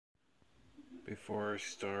Before I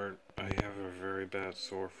start, I have a very bad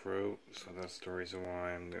sore throat, so that's the reason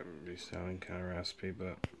why I'm going to be sounding kind of raspy,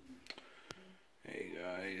 but hey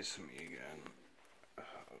guys, me again.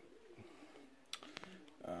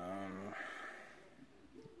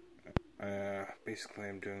 Basically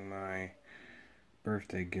I'm doing my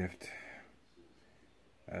birthday gift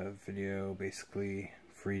video basically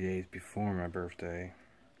 3 days before my birthday.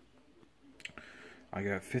 I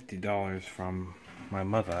got $50 from my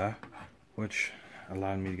mother, which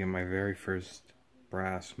allowed me to get my very first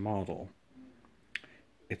brass model.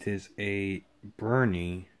 It is a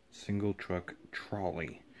Bernie single truck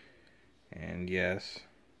trolley. And yes,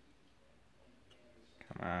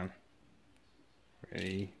 come on,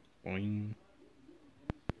 ready, boing.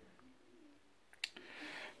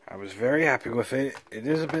 I was very happy with it. It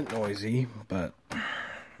is a bit noisy, but oh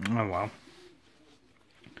well.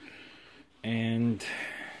 And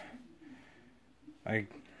I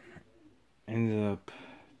ended up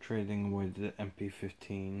trading with the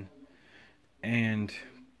MP15 and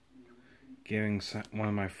giving one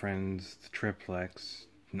of my friends the triplex.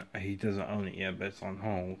 He doesn't own it yet, but it's on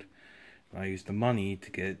hold. I used the money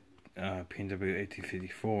to get P&W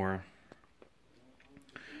 1854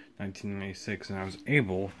 1996, and I was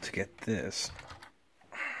able to get this.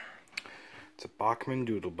 It's a Bachmann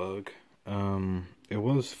Doodlebug. It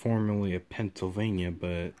was formerly a Pennsylvania,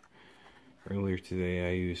 but earlier today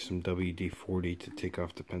I used some WD-40 to take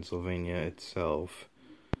off the Pennsylvania itself,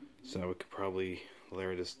 so we could probably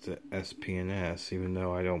layer this to SP&S, even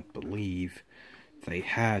though I don't believe they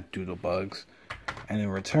had Doodlebugs. And in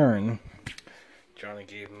return, Johnny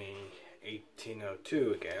gave me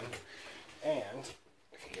 1802 again, and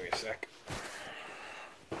if you give me a sec.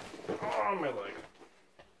 Oh, my leg.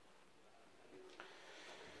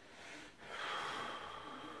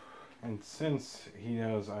 And since he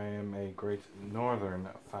knows I am a Great Northern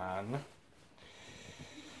fan,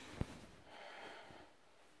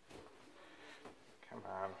 come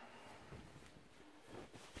on,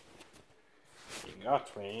 he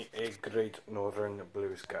got me a Great Northern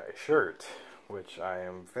Blue Sky shirt, which I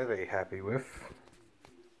am very happy with.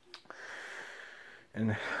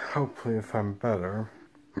 And hopefully, if I'm better,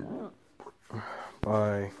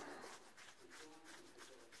 by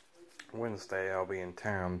Wednesday I'll be in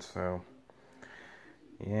town, so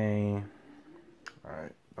yay.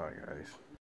 Alright, bye guys.